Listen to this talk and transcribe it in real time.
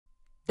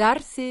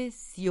درس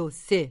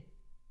 33.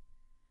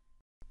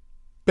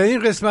 به این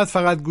قسمت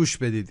فقط گوش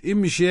بدید. این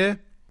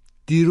میشه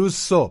دیروز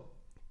صبح.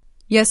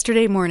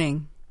 Yesterday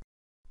morning.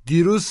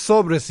 دیروز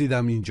صبح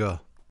رسیدم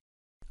اینجا.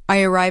 I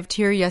arrived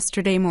here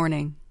yesterday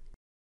morning.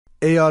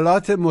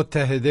 ایالات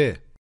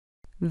متحده.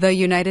 The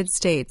United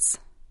States.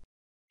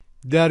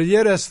 در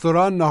یه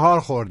رستوران نهار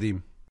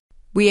خوردیم.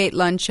 We ate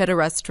lunch at a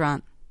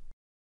restaurant.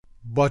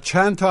 با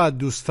چند تا از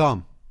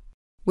دوستام.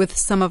 With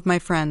some of my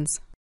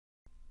friends.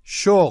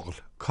 شغل،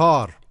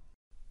 کار.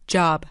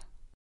 Job.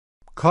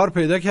 کار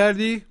پیدا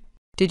کردی؟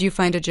 Did you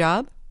find a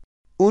job?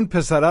 اون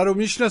پسره رو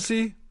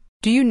میشناسی؟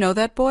 Do you know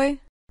that boy?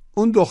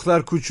 اون دختر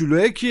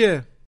کوچولوه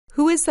کیه؟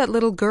 Who is that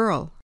little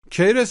girl?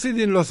 کی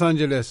رسیدین لس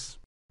آنجلس؟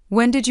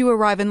 When did you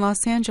arrive in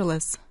Los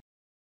Angeles?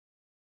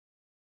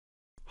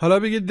 حالا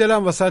بگید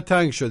دلم واسه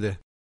تنگ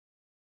شده.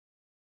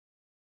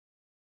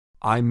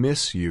 I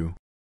miss you.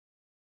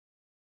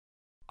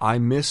 I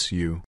miss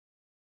you.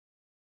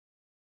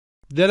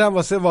 دلم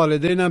واسه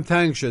والدینم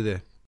تنگ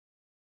شده.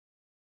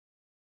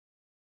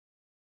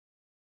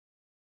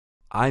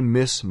 I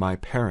miss my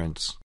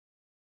parents.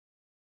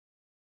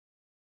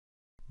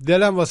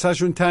 دلم واسه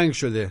شون تنگ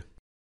شده.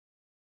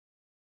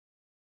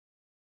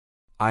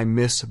 I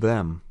miss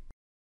them.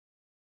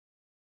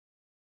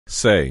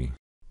 Say.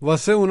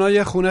 واسه اونا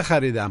یه خونه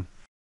خریدم.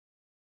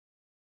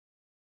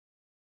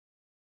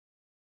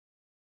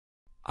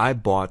 I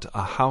bought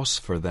a house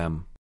for them.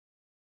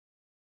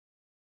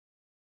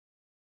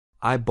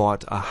 I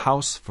bought a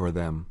house for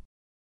them.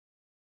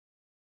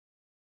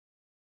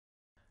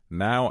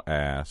 Now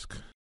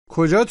ask.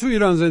 کجا تو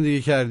ایران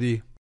زندگی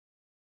کردی؟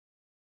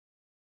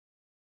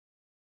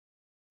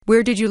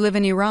 Where did you live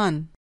in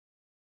Iran?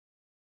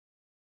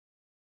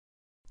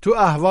 تو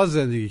اهواز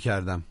زندگی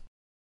کردم.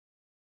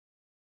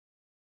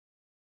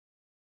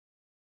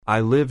 I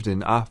lived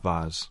in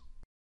Ahvaz.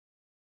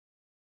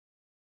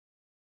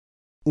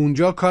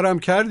 اونجا کارم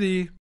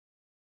کردی؟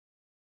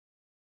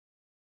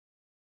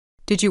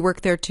 Did you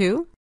work there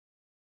too?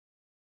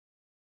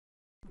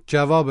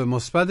 جواب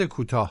مثبت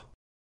کوتاه.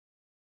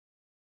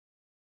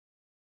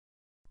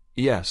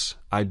 Yes,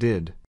 I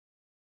did.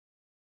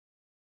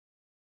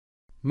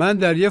 من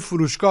در یه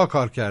فروشگاه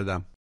کار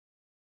کردم.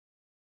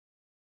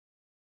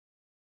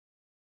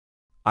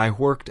 I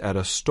worked at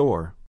a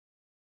store.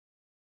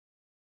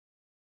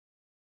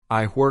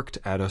 I worked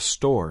at a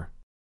store.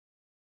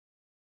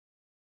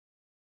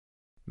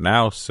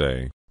 Now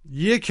say.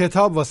 یه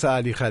کتاب واسه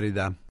علی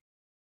خریدم.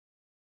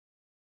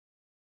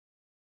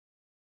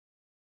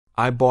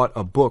 I bought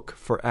a book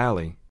for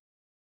Allie.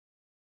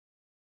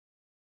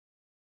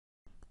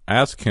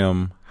 Ask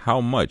him how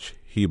much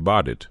he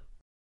bought it.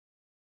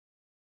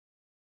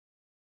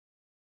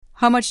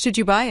 How much did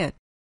you buy it?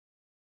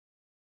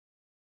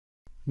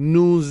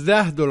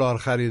 $19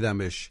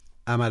 خریدمش.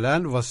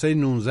 عملاً واسه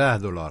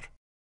 $19.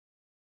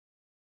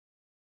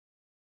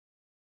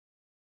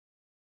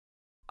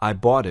 I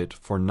bought it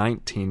for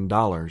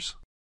 $19.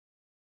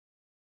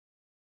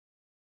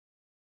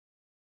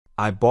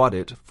 I bought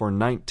it for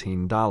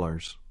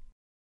 $19.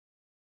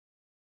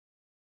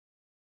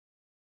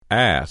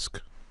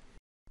 Ask.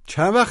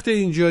 چند وقت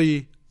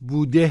اینجایی؟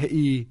 بوده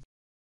ای؟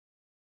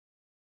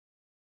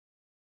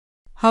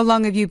 How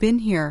long have you been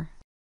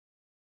here?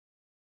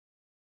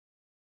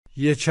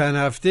 یه چند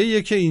هفته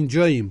یه که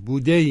اینجاییم.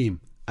 بوده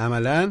ایم.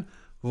 عملاً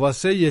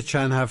واسه یه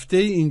چند هفته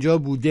اینجا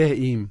بوده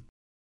ایم.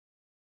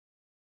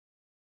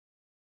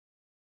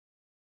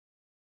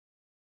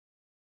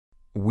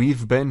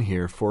 We've been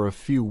here for a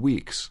few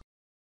weeks.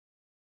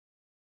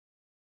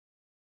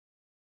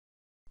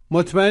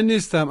 مطمئن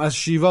نیستم. از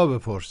شیوا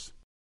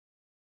بپرس.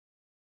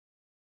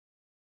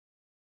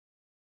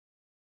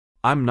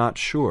 I'm not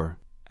sure.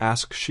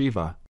 Ask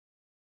Shiva.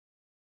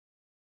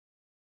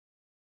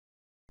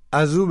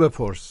 از او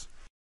بپرس.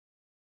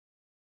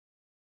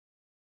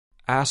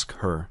 Ask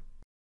her.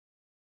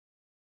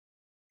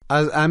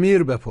 از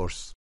امیر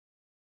بپرس.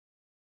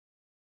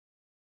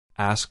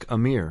 Ask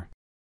Amir.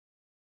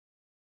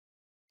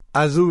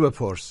 از او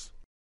بپرس.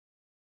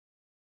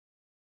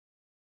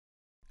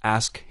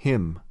 Ask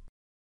him.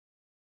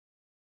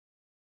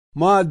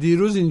 ما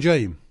دیروز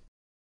اینجاییم.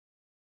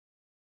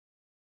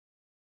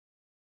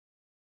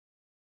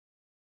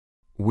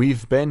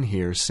 We've been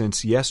here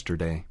since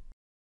yesterday.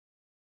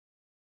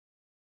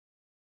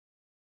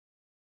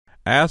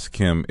 Ask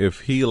him if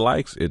he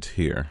likes it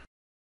here.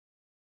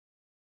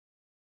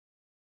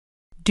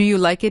 Do you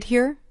like it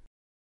here?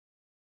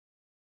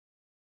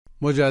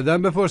 مجددا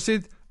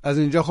بپرسید از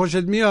اینجا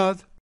خوشت میاد؟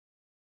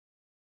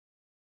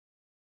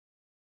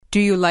 Do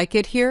you like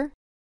it here?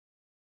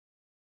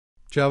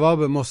 جواب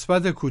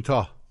مثبت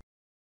کوتاه.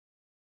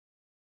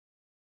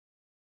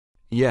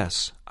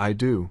 Yes, I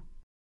do.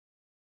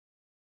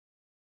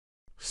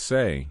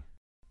 Say.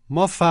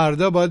 ما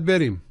فردا باید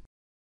بریم.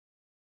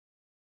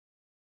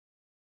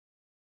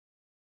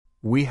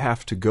 We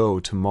have to go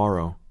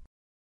tomorrow.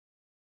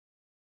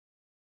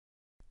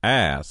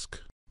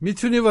 Ask.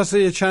 میتونی واسه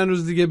یه چند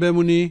روز دیگه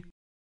بمونی؟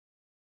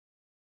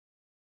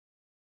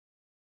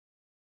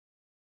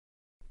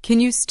 Can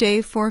you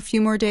stay for a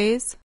few more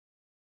days?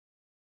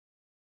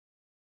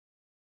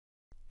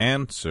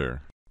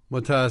 Answer.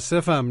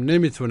 متاسفم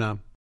نمیتونم.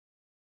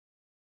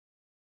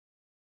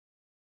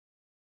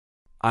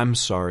 I'm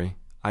sorry,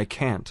 I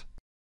can't.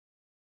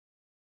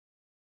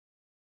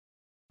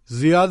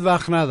 زیاد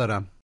وقت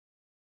ندارم.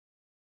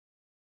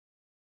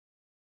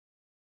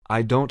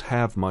 I don't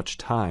have much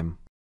time.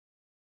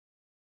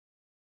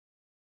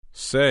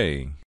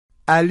 Say.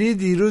 علی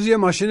دیروز یه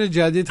ماشین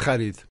جدید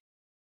خرید.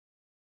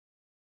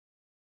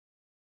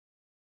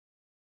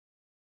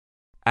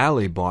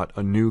 Ali bought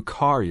a new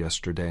car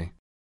yesterday.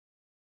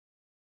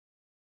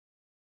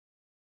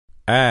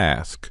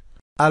 Ask.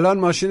 الان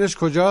ماشینش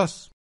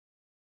کجاست؟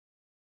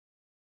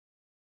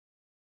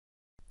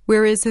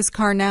 Where is his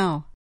car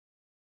now?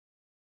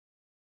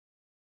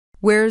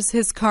 Where's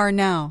his car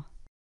now?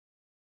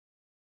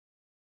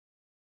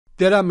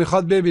 دلم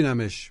میخواد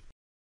ببینمش.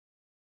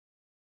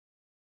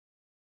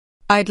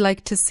 I'd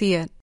like to see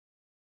it.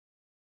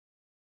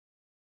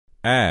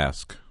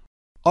 Ask.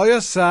 آیا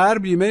سحر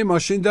بیمه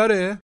ماشین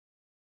داره؟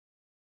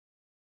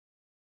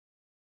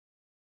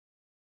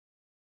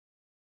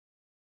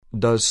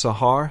 Does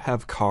Sahar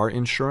have car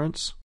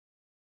insurance?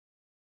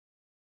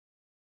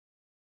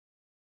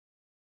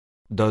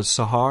 Does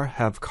Sahar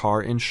have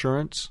car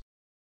insurance?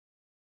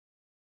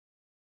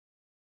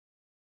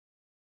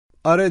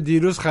 آره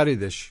دیروز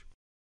خریدش.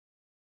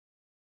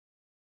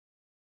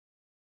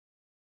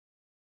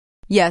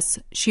 Yes,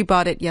 she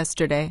bought it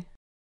yesterday.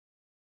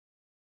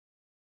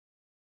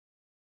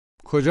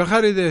 کجا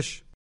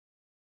خریدش؟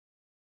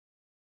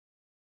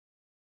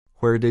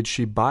 Where did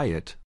she buy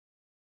it?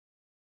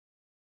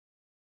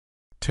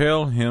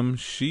 Tell him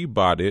she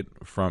bought it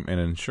from an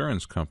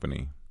insurance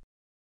company.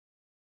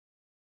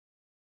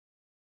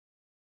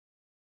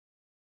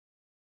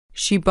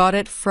 She bought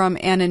it from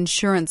an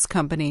insurance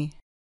company.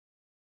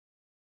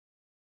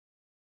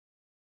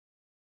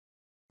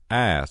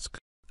 Ask.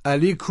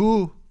 علی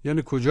کو؟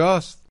 یعنی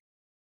کجاست؟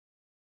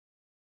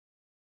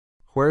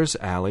 Where's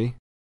Ali?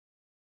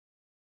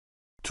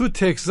 تو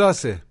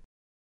تگزاسه.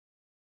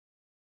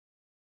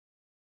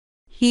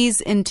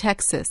 He's in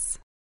Texas.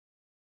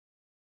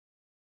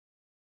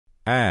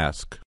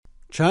 Ask.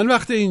 چند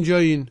وقت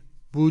اینجایین؟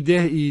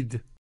 بوده اید.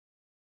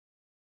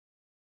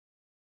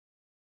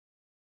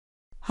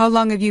 How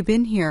long have you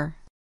been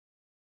here?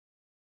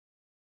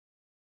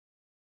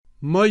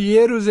 ما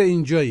یه روز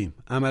اینجاییم.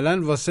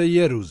 عملاً واسه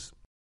یه روز.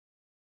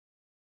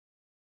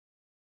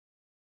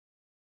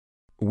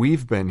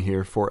 We've been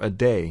here for a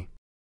day.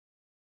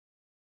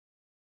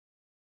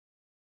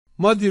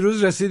 ما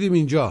دیروز رسیدیم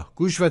اینجا.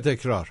 گوش و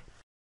تکرار.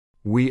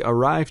 We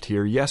arrived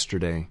here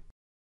yesterday.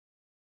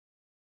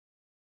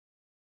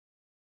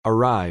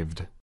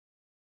 Arrived.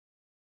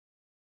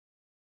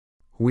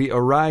 We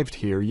arrived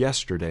here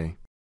yesterday.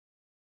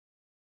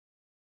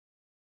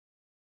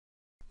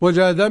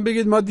 مجدداً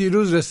بگید ما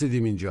دیروز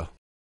رسیدیم اینجا.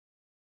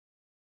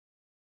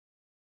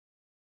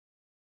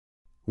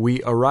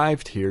 We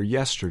arrived here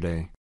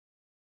yesterday.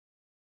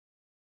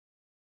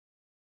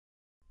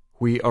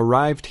 We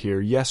arrived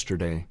here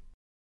yesterday.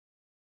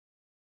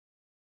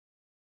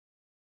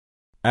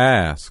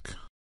 Ask.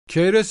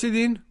 کی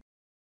رسیدین؟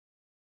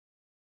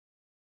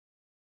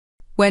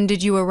 When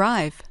did you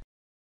arrive?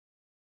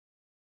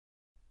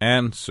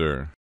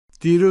 Answer.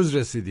 دیروز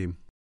رسیدیم.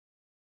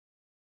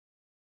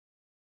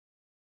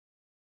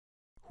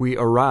 We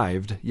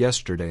arrived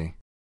yesterday.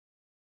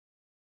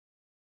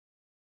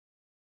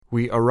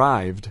 We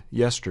arrived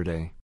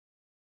yesterday.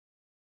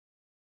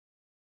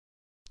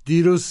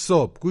 دیروز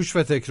صبح. گوش و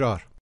تکرار.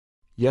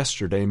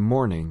 Yesterday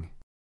morning.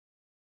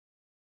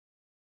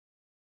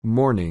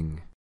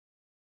 Morning.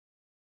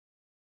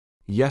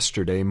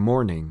 Yesterday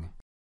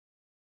morning.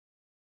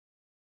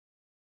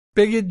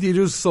 بگید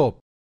دیروز صبح.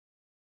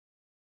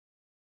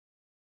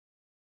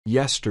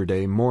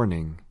 Yesterday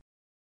morning.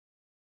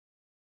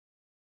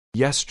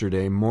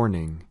 Yesterday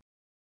morning.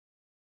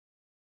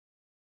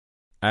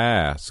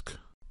 Ask.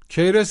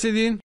 کی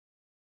رسیدین؟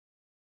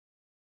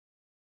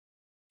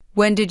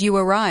 When did you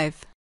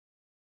arrive?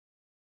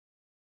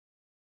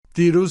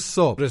 دیروز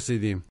صبح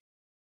رسیدیم.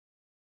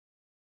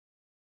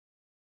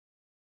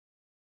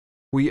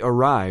 We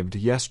arrived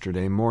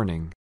yesterday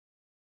morning.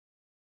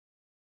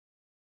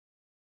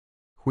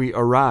 We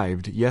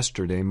arrived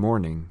yesterday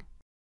morning.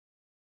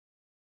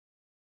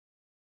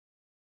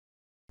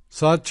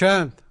 ساعت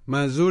چند؟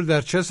 منظور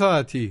در چه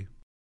ساعتی؟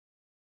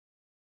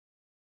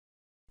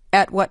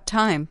 At what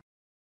time?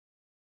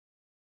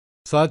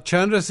 ساعت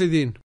چند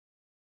رسیدین؟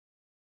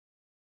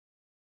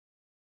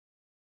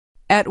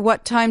 At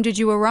what time did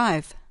you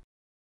arrive?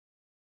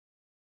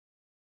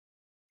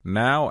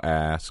 Now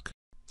ask.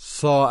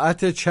 ساعت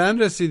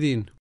چند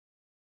رسیدین؟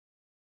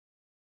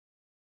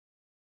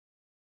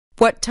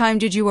 What time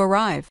did you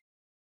arrive?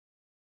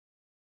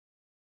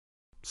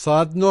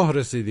 ساعت 9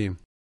 رسیدیم.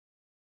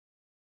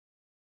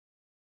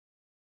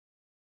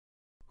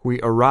 We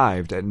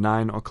arrived at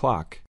 9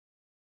 o'clock.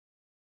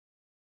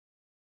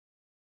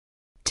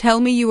 Tell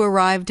me you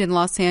arrived in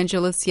Los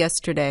Angeles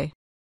yesterday.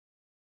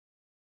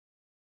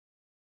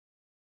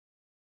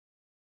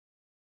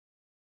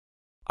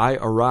 I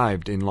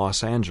arrived in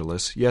Los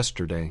Angeles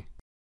yesterday.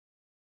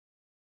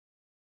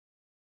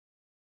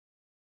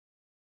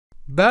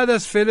 بعد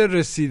از فعل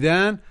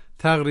رسیدن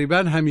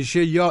تقریبا همیشه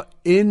یا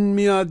in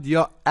میاد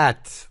یا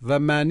at و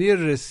معنی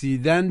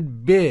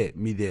رسیدن به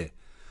میده.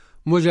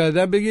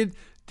 مجددا بگید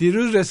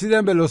دیروز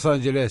رسیدم به لس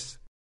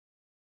آنجلس.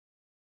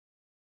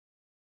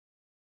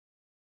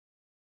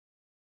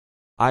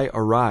 I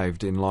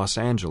arrived in Los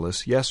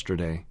Angeles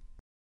yesterday.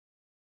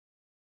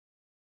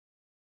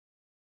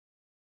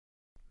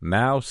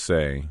 Now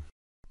say,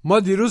 ما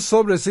دیروز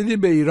صبح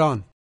رسیدیم به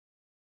ایران.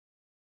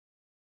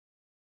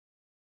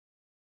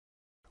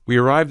 We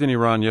arrived in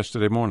Iran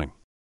yesterday morning.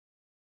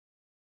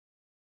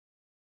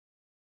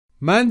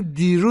 من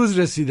دیروز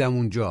رسیدم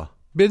اونجا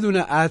بدون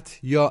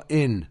at یا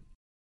in.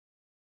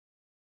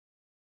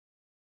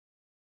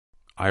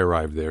 I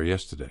arrived there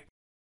yesterday.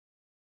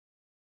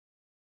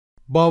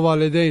 با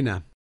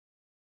والدینم.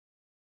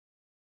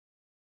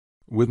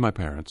 With my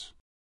parents.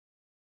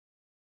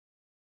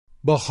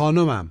 با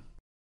خانمم.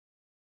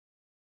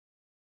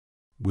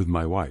 With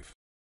my wife.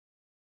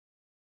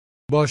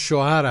 با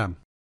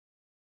شوهرم.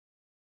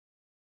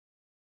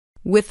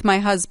 With my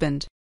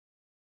husband.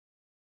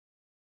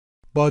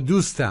 با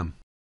دوستم.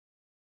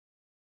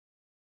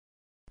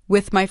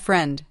 With my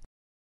friend.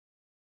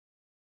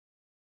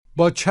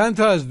 با چند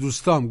تا از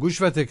دوستام.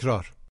 گوش و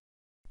تکرار.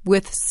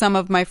 With some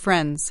of my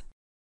friends.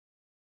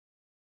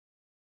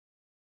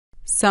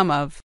 Some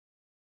of.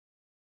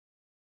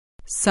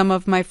 Some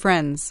of my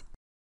friends.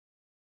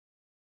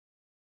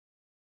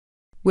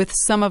 With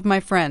some of my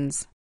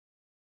friends.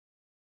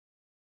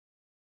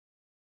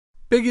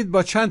 بگید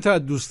با چند تا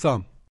از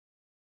دوستام.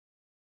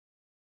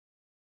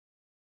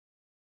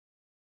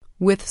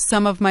 With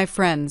some of my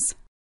friends.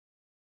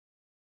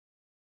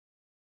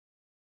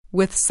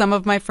 With some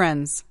of my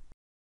friends.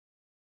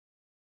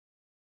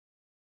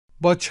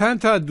 با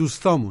چند تا از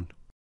دوستامون.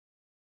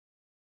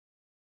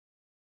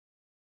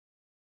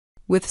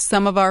 With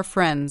some of our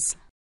friends.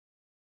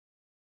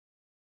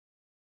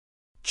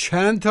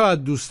 چند تا از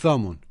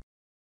دوستامون.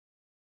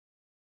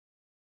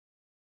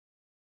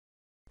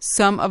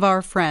 Some of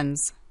our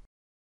friends.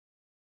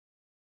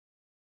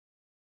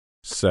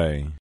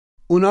 say,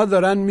 اونا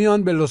دارن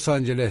میان به لس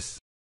آنجلس.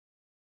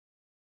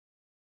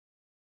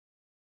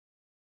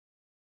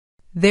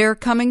 They're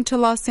coming to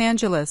Los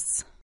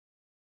Angeles.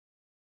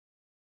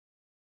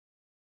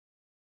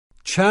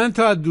 چند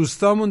تا از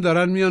دوستامون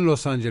دارن میان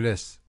لس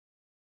آنجلس.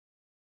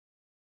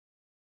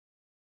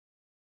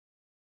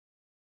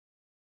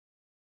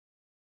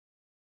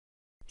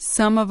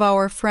 Some of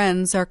our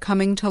friends are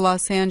coming to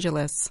Los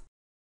Angeles.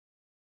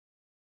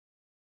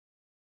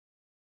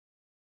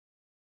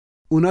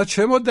 اونا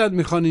چه مدت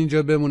میخوان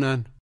اینجا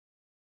بمونن؟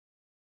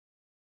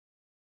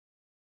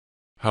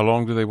 How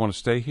long do they want to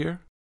stay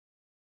here?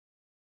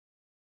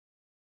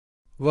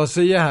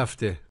 واسه یه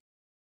هفته.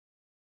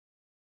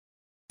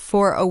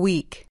 For a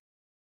week.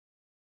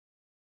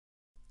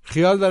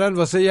 خیال دارن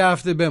واسه یه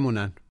هفته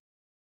بمونن.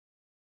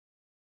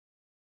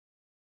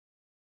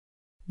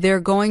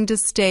 They're going to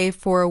stay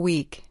for a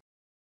week.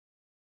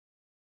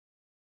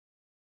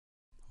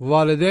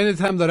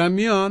 والدینت هم دارن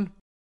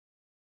میان؟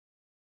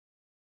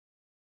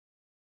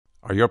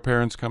 Are your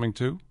parents coming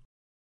too?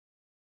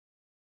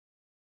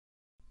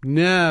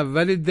 نه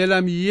ولی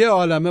دلم یه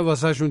عالمه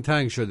واسهشون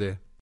تنگ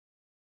شده.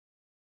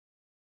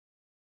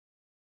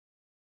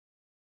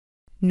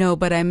 No,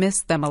 but I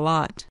miss them a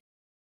lot.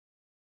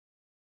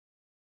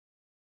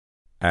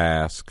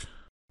 ask,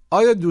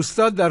 آیا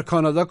دوستات در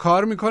کانادا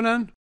کار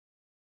میکنن؟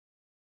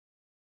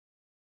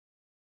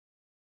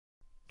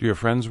 Do your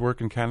friends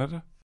work in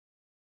Canada?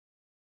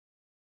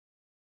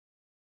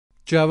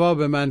 جواب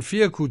منفی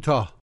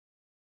کوتاه.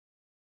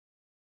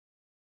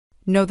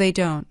 No, they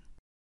don't.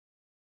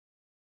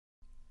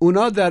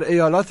 اونا در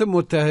ایالات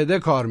متحده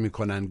کار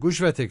میکنن.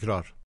 گوش و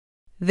تکرار.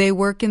 They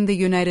work in the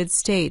United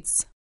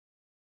States.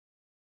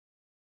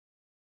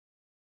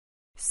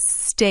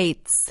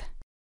 States.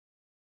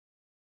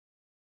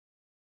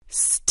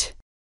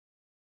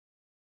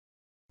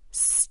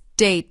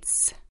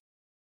 States.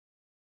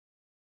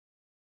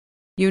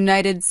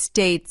 United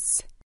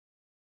States.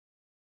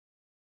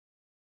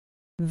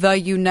 The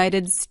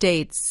United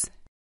States.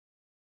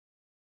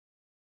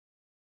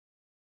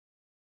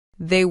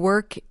 They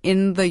work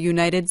in the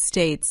United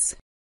States.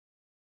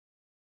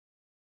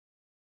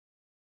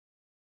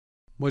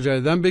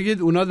 مجددا بگید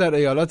اونا در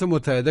ایالات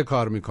متحده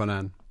کار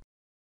میکنن.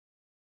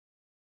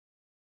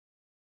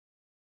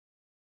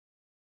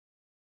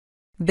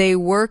 They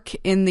work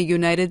in the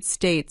United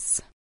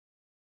States.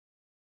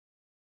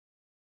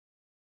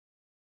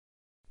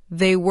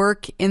 They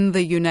work in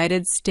the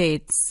United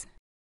States.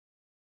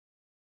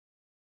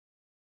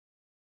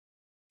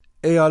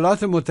 ایالات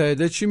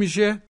متحده چی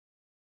میشه؟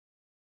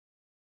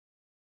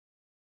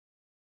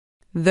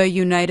 The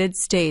United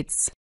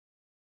States.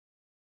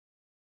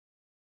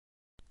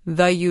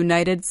 The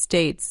United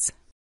States.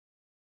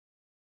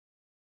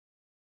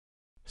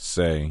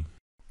 say,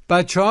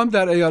 بچه‌هام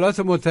در ایالات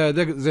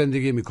متحده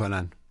زندگی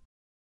میکنن.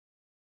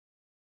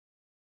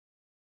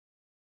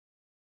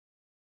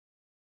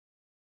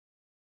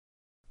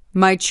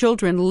 My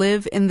children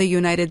live in the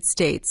United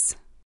States.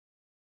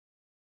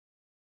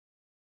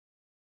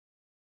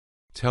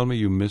 Tell me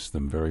you miss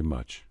them very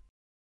much.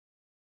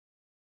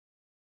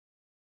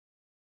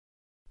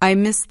 I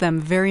miss them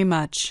very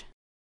much.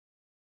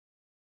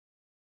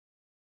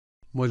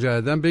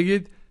 مجددا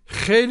بگید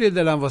خیلی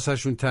دلم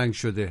واسهشون تنگ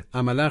شده.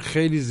 عملا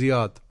خیلی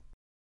زیاد.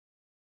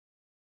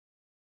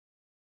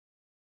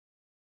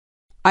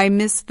 I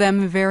miss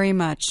them very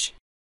much.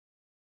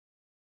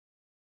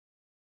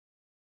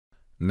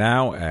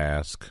 Now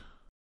ask,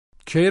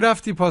 کی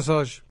رفتی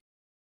پاساژ؟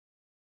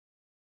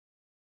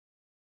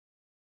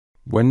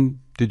 When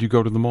did you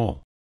go to the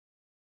mall?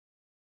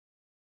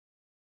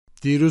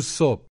 دیروز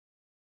صبح.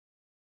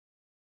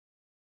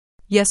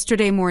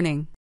 Yesterday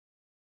morning.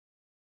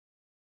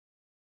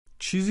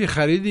 چیزی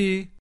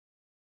خریدی؟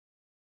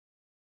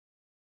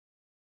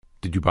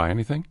 Did you buy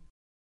anything?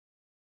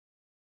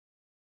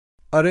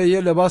 آره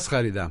یه لباس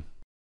خریدم.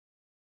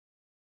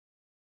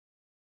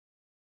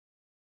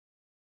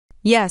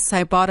 Yes,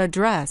 I bought a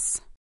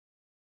dress.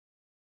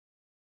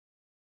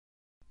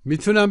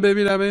 میتونم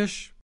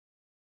ببینمش؟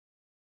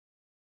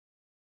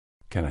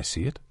 Can I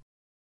see it?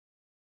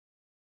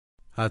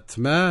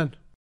 حتما.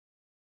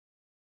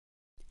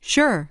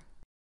 Sure.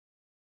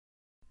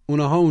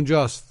 اونها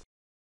اونجاست.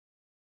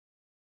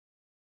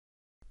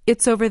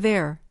 It's over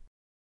there.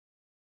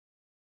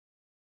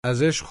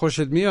 ازش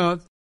خوشت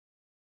میاد؟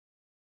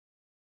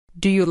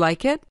 Do you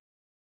like it?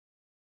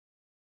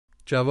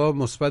 جواب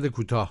مثبت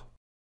کوتاه.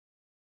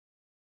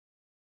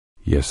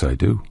 Yes, I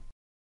do.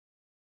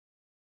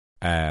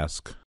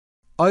 ask,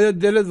 آیا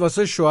دلت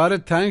واسه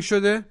شوهرت تنگ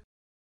شده؟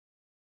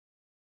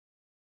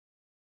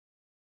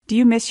 Do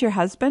you miss your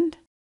husband?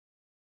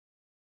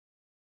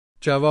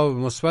 جواب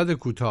مثبت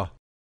کوتاه.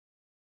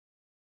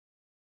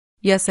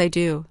 Yes, I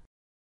do.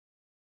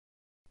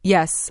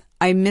 Yes,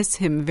 I miss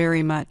him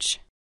very much.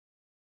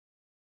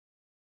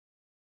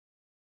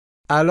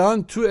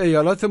 الان تو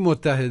ایالات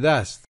متحده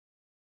است.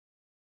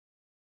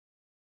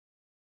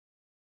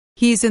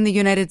 He's in the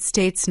United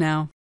States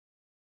now.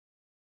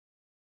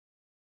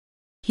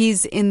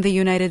 He's in the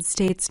United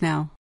States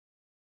now.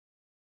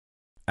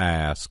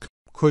 ask,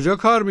 کجا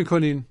کار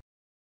میکنین؟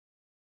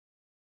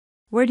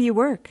 Where do you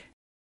work?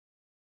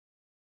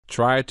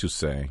 try to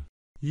say,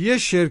 یه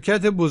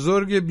شرکت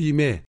بزرگ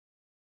بیمه.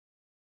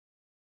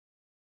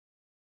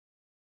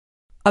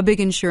 A big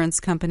insurance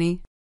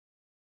company.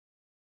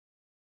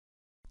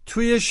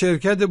 توی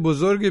شرکت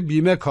بزرگ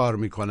بیمه کار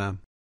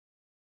میکنم.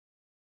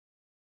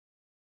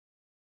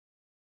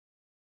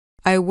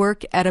 I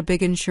work at a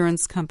big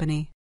insurance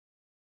company.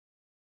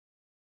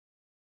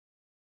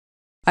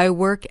 I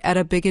work at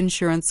a big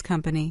insurance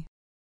company.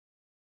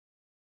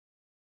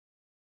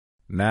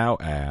 now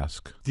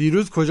ask,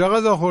 دیروز کجا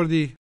غذا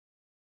خوردی؟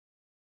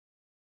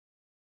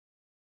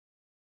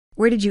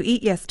 Where did you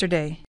eat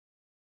yesterday?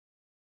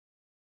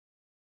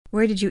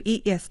 Where did you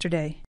eat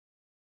yesterday?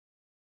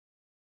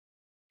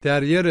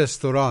 در یه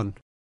رستوران.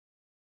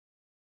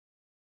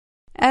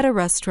 At a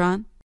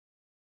restaurant.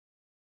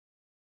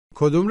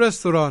 کدوم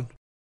رستوران؟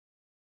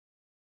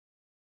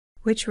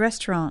 Which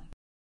restaurant?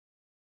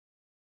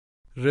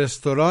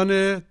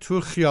 رستوران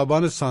تو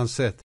خیابان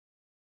سانست.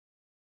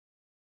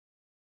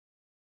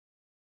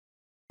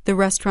 The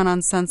restaurant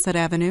on Sunset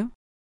Avenue.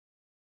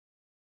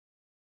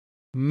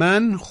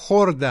 من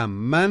خوردم.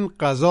 من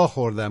غذا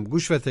خوردم.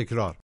 گوش و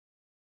تکرار.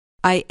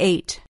 I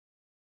ate.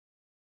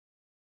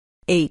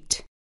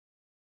 Ate.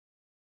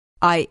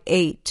 I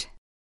ate.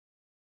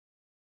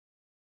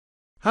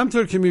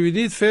 همطور که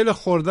میبینید فعل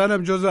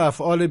خوردنم جزو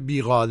افعال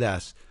بیقاعده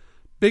است.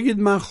 بگید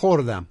من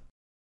خوردم.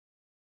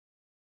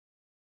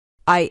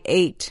 I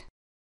ate.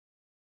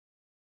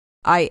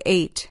 I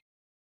ate.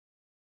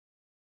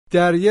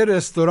 در یه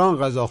رستوران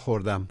غذا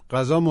خوردم.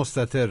 غذا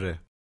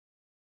مستتره.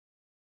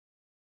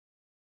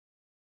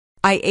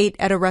 I ate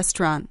at a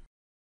restaurant.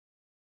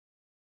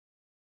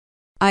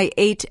 I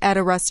ate at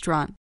a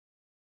restaurant.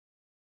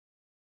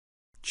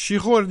 چی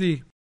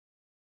خوردی؟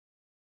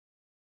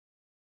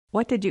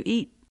 What did you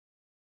eat?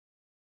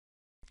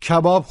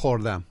 کباب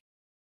خوردم.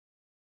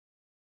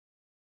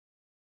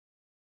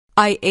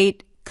 I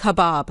ate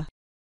kebab.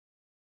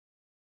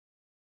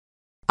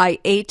 I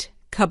ate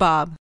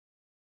kebab.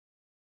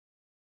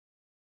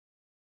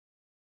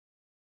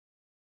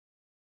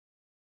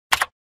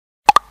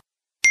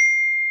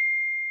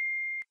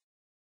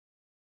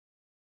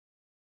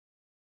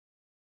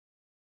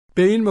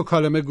 به این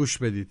مکالمه گوش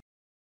بدید.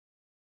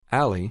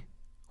 Allie,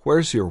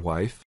 where's your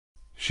wife?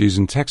 She's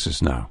in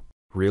Texas now.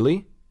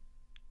 Really?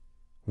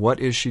 What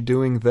is she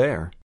doing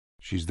there?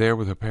 She's there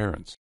with her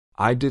parents.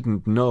 I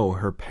didn't know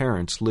her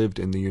parents lived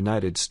in the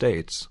United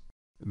States.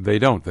 They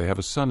don't. They have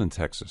a son in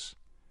Texas.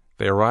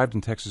 They arrived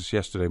in Texas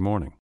yesterday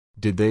morning.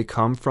 Did they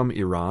come from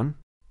Iran?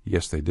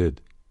 Yes, they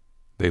did.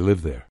 They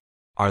live there.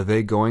 Are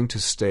they going to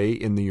stay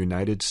in the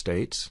United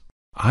States?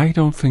 I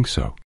don't think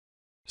so.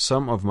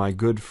 Some of my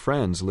good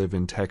friends live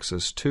in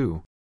Texas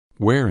too.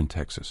 Where in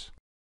Texas?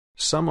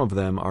 Some of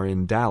them are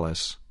in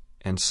Dallas,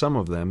 and some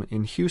of them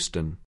in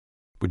Houston.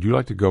 Would you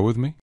like to go with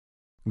me?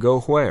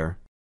 Go where?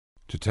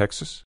 To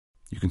Texas?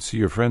 You can see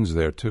your friends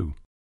there too.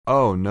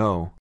 Oh,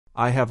 no.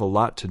 I have a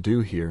lot to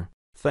do here.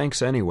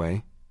 Thanks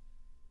anyway.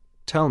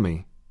 Tell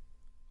me,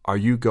 Are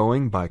you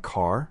going by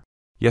car?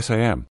 Yes, I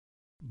am.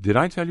 Did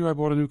I tell you I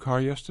bought a new car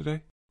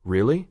yesterday?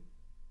 Really?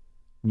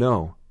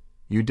 No,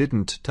 you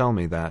didn't tell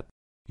me that.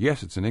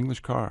 Yes, it's an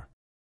English car.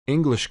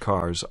 English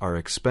cars are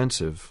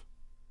expensive.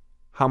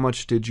 How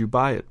much did you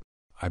buy it?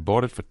 I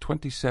bought it for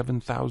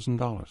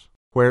 $27,000.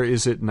 Where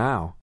is it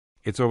now?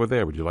 It's over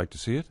there. Would you like to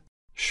see it?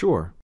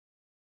 Sure.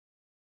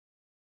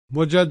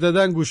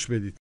 مجددا گوش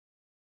بدید.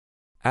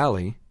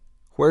 Allie,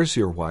 where's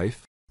your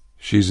wife?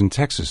 She's in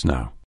Texas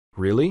now.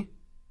 Really?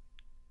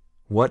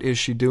 What is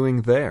she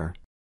doing there?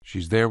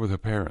 She's there with her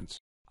parents.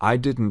 I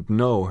didn't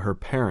know her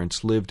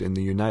parents lived in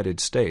the United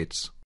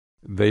States.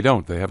 They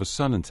don't. They have a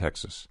son in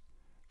Texas.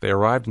 They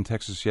arrived in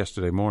Texas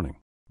yesterday morning.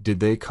 Did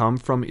they come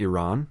from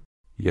Iran?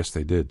 Yes,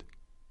 they did.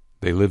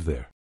 They live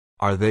there.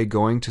 Are they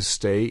going to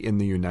stay in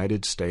the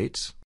United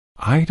States?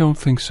 I don't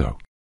think so.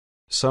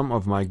 Some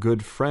of my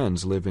good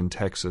friends live in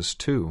Texas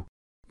too.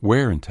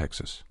 Where in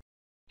Texas?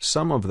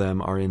 Some of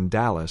them are in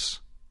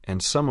Dallas,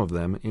 and some of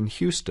them in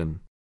Houston.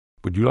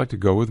 Would you like to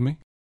go with me?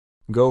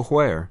 Go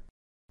where?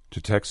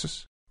 To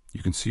Texas?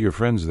 You can see your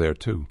friends there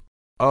too.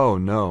 Oh,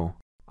 no.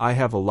 I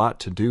have a lot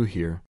to do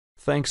here.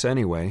 Thanks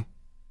anyway.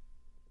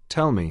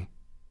 Tell me,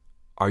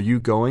 are you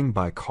going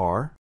by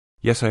car?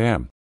 Yes, I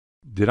am.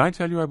 Did I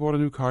tell you I bought a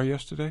new car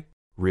yesterday?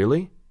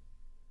 Really?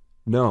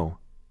 No,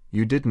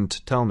 you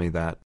didn't tell me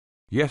that.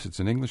 Yes, it's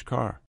an English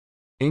car.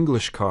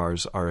 English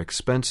cars are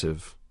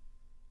expensive.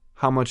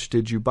 How much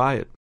did you buy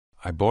it?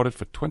 I bought it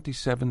for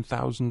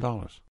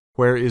 $27,000.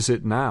 Where is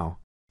it now?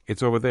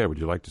 It's over there. Would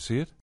you like to see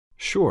it?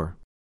 Sure.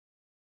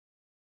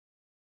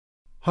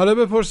 حالا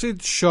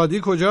بپرسید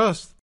شادی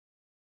کجاست؟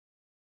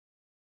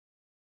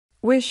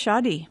 Where's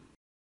Shadi?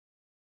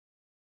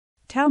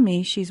 Tell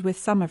me she's with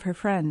some of her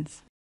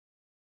friends.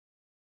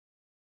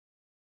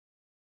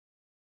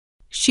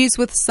 She's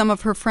with some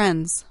of her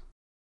friends.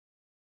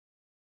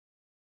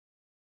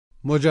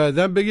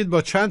 مجددا بگید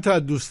با چند تا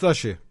از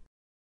دوستاشه.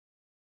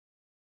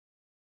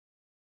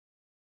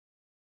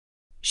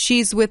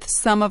 She's with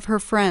some of her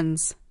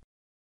friends.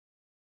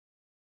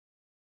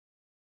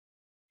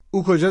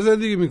 او کجا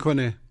زندگی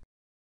میکنه؟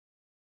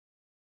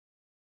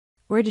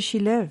 Where does she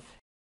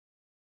live?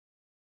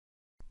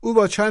 او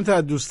با چند تا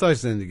از دوستاش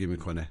زندگی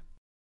میکنه.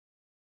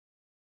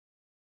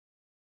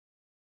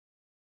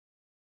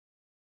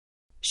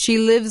 She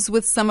lives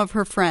with some of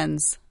her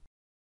friends.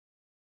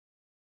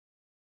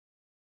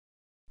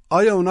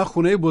 آیا اونا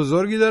خونه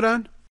بزرگی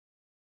دارن؟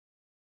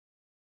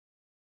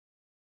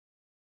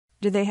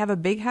 Do they have a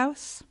big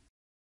house?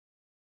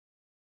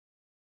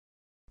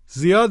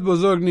 زیاد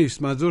بزرگ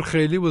نیست. منظور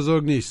خیلی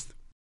بزرگ نیست.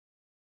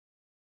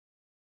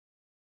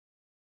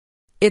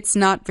 It's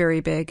not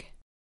very big.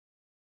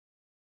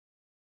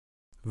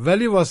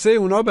 ولی واسه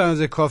اونا به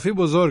اندازه کافی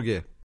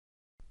بزرگه.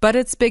 But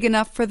it's big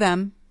enough for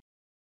them.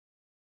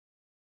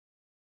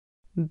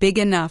 Big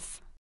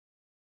enough.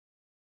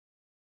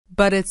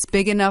 But it's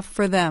big enough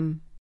for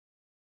them.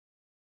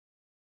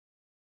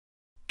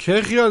 که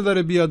خیال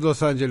داره بیاد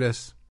لس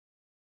آنجلس؟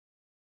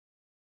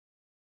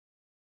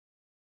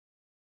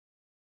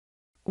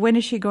 When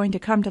is she going to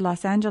come to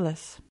Los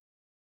Angeles?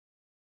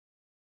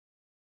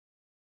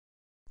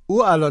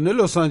 او الان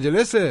لس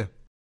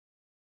آنجلسه.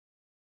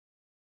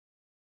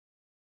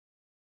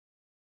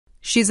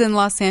 She's in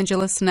Los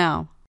Angeles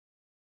now.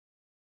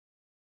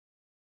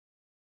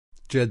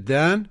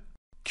 جداً؟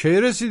 کی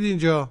رسید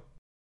اینجا؟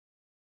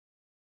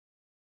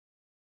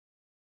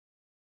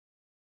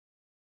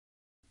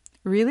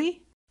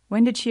 Really?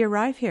 When did she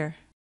arrive here?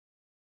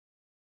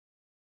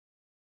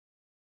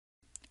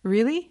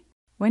 Really?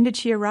 When did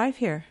she arrive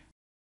here?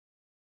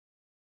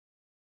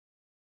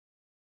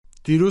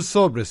 دیروز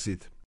صبح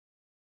رسید.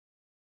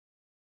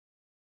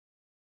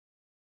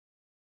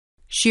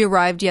 She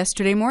arrived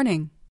yesterday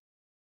morning.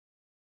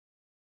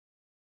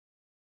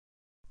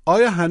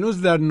 آیا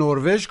هنوز در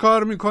نروژ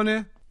کار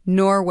میکنه؟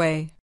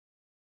 Norway.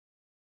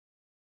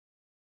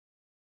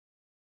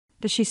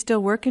 Does she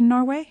still work in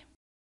Norway?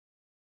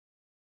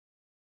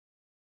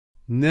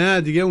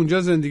 نه دیگه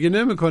اونجا زندگی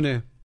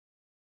نمیکنه.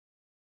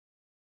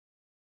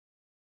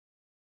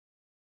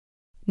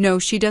 No,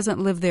 she doesn't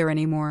live there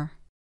anymore.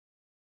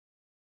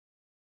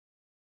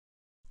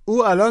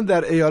 او الان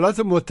در ایالات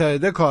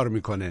متحده کار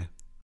میکنه.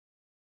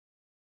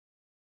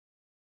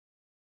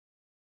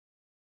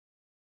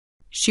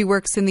 She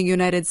works in the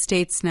United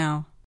States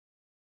now.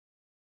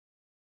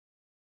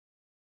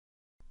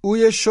 او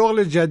یه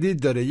شغل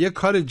جدید داره. یه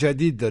کار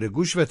جدید داره.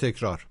 گوش و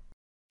تکرار.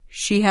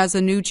 She has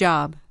a new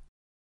job.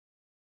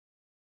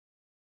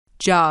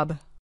 Job.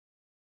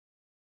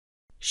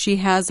 She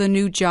has a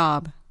new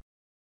job.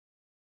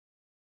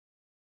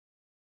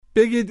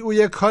 بگید او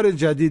یه کار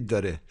جدید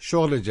داره.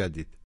 شغل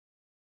جدید.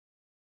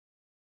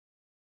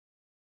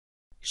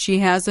 She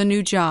has a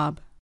new job.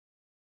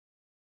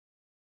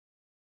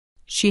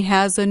 She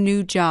has a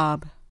new job.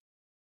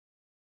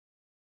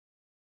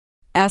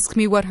 Ask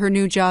me what her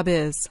new job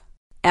is.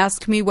 Ask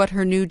me what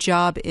her new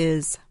job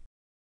is.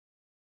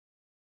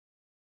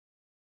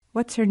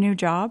 What's her new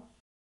job?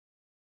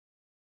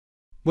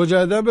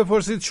 مجددا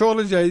بپرسید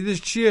شغل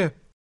جدیدش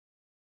چیه؟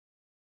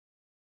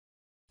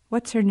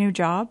 What's her new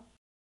job?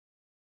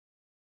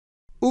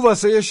 او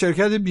واسه یه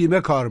شرکت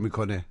بیمه کار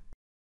میکنه.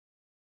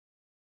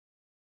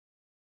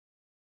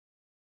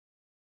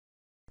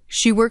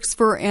 She works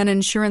for an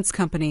insurance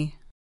company.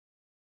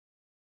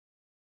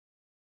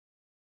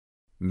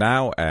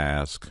 Now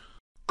ask,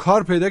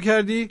 کار پیدا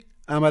کردی؟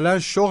 عملاً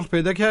شغل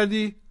پیدا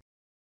کردی؟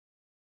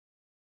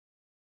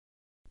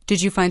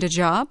 Did you find a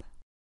job?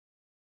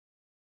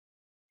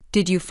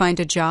 Did you find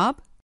a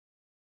job?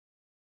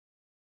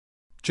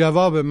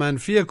 جواب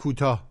منفی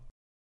کوتاه.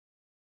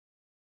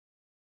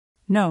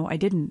 No, I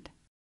didn't.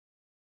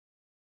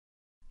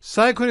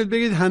 سعی کنید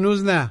بگید هنوز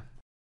نه.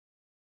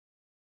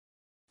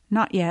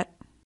 Not yet.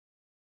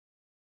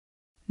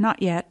 Not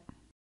yet.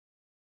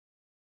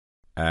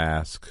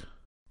 ask,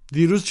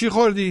 دیروز چی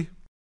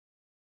خوردی؟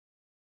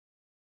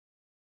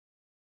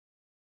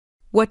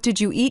 What did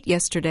you eat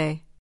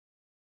yesterday?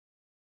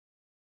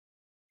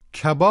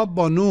 کباب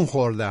با نون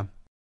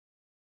خوردم.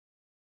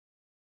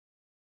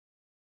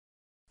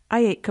 I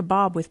ate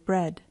kebab with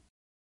bread.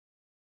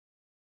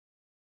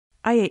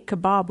 I ate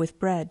kebab with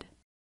bread.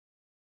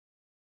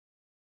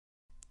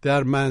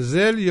 در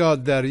منزل یا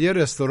در یه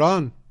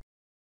رستوران؟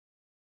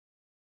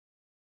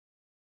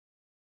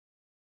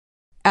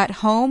 At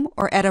home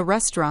or at a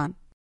restaurant?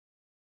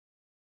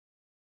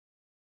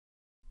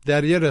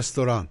 در یه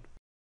رستوران.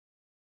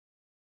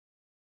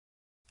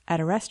 At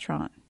a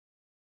restaurant.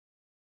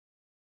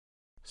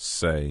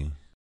 say,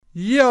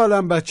 یه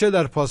عالم بچه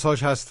در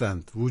پاساژ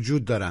هستند.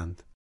 وجود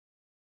دارند.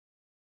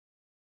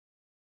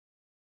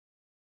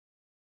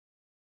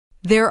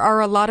 There are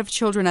a lot of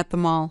children at the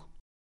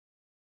mall.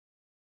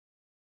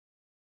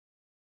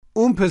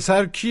 اون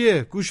پسر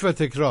کیه؟ گوش و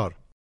تکرار.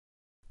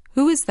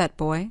 Who is that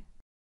boy?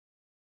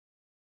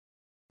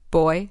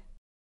 Boy.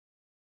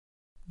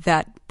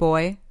 That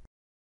boy.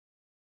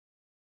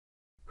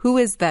 Who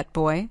is that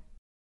boy?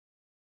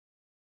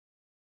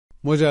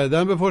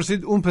 مجدداً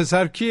بپرسید اون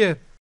پسر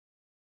کیه؟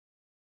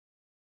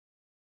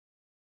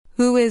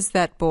 Who is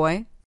that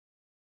boy?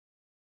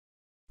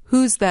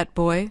 Who's that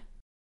boy?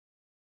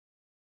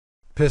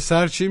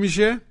 پسر چی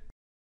میشه؟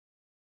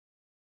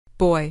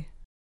 Boy.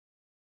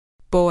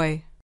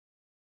 Boy.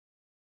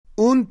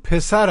 اون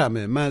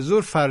پسرمه.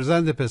 منظور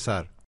فرزند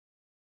پسر.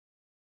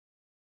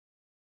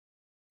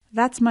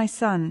 That's my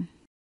son.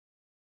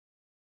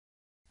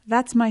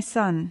 That's my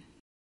son.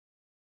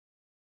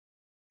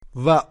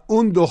 و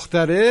اون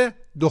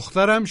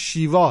دخترم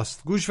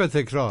شیواست. گوش و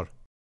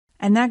تکرار.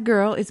 And that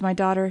girl is my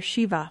daughter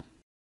Shiva.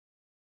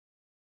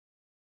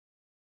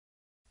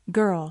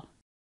 Girl.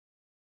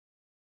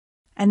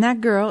 And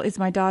that girl is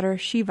my daughter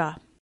Shiva.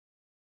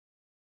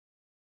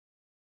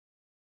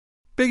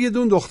 بگید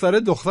اون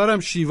دخترم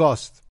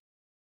شیواست.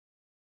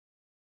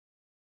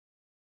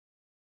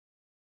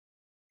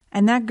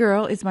 And that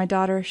girl is my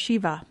daughter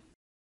Shiva.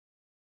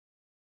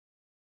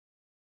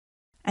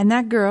 And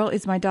that girl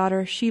is my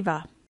daughter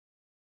Shiva.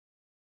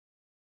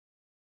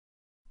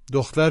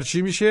 دختر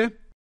چی میشه؟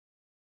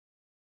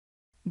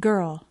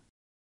 Girl.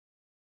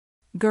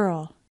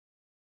 Girl.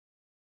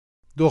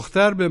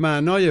 دختر به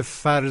معنای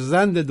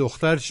فرزند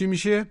دختر چی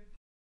میشه؟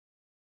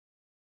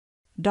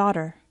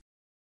 Daughter.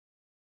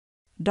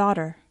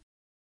 Daughter.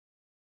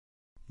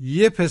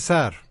 یه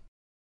پسر.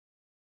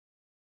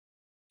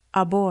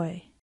 A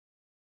boy.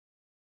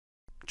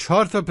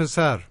 4 تا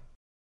پسر.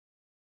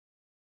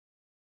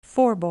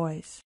 4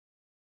 boys.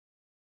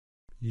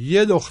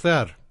 یه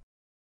دختر.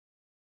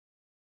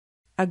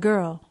 A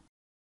girl.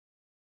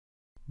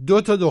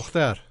 2 تا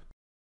دختر.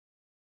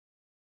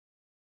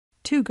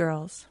 2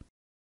 girls.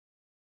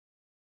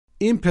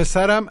 این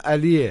پسرم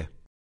علیه.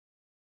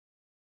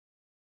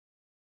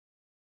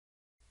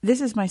 This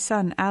is my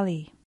son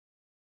Ali.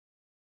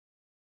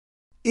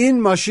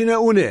 این ماشین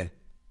اونه.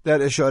 در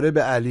اشاره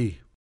به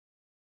علی.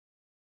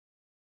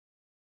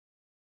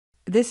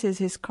 This is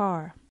his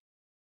car.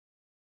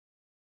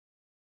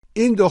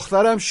 این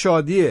دخترم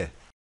شادیه.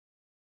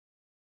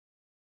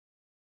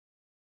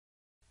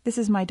 This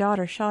is my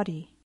daughter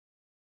Shadi.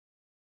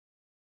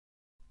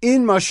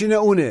 این ماشین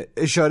اونه.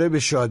 اشاره به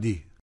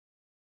شادی.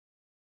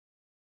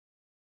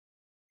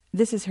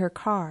 This is her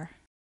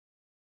car.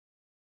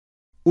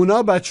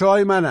 اونا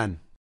بچه‌های منن.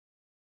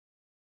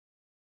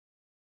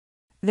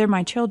 They're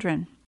my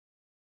children.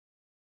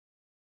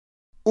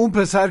 اون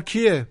پسر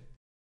کیه؟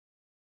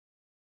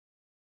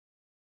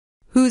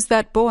 Who's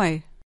that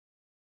boy?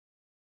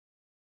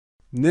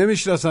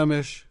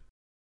 نمیشناسمش.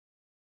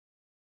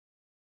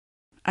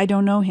 I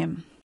don't know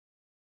him.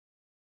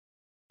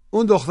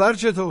 اون دختر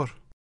چطور؟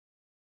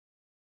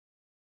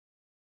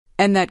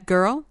 And that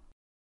girl?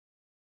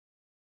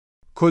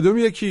 کدوم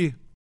یکی؟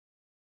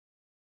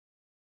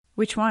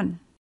 Which one?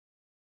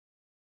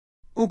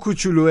 اون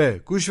کوچولوه.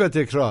 گوش و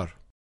تکرار.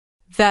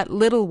 That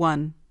little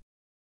one.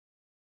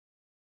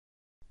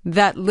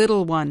 That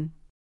little one.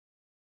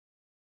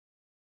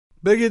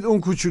 بگید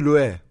اون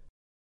کوچولوه.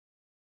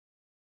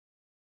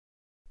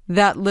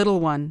 That little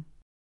one.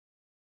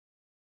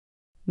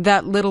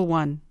 That little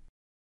one.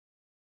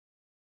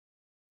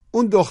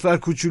 اون دختر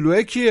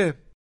کوچولوه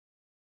کیه؟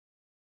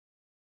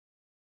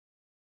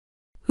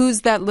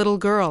 Who's that little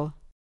girl?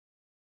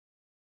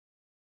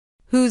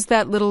 Who's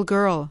that little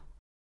girl?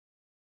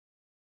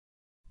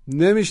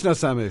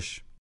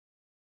 نمیشناسمش.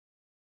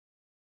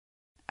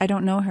 I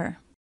don't know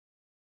her.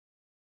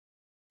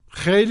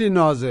 خیلی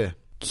نازه.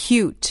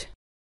 Cute.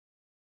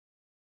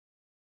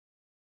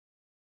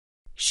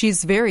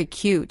 She's very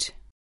cute.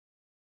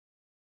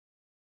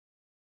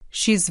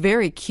 She's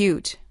very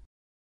cute.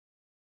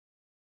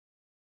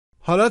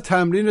 حالا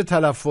تمرین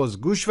تلفظ.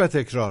 گوش و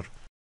تکرار.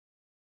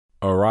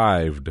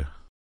 Arrived.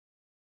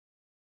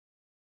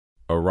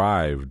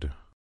 Arrived.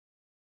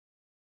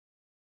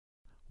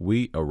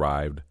 We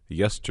arrived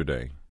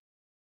yesterday.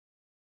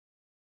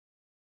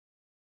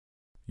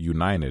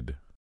 United.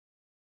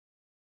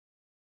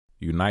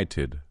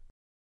 United.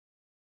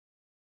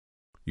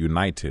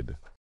 United.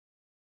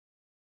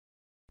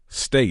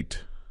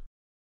 State.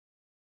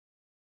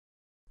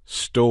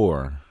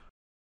 Store.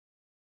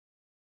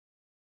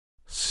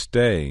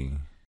 Stay.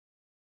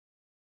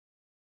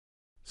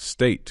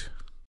 State.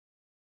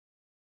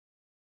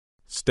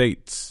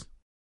 States.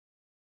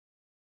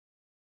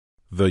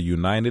 The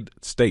United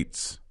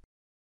States.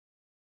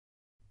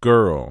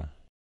 Girl.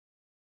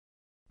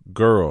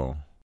 Girl.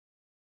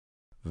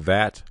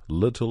 That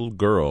little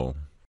girl.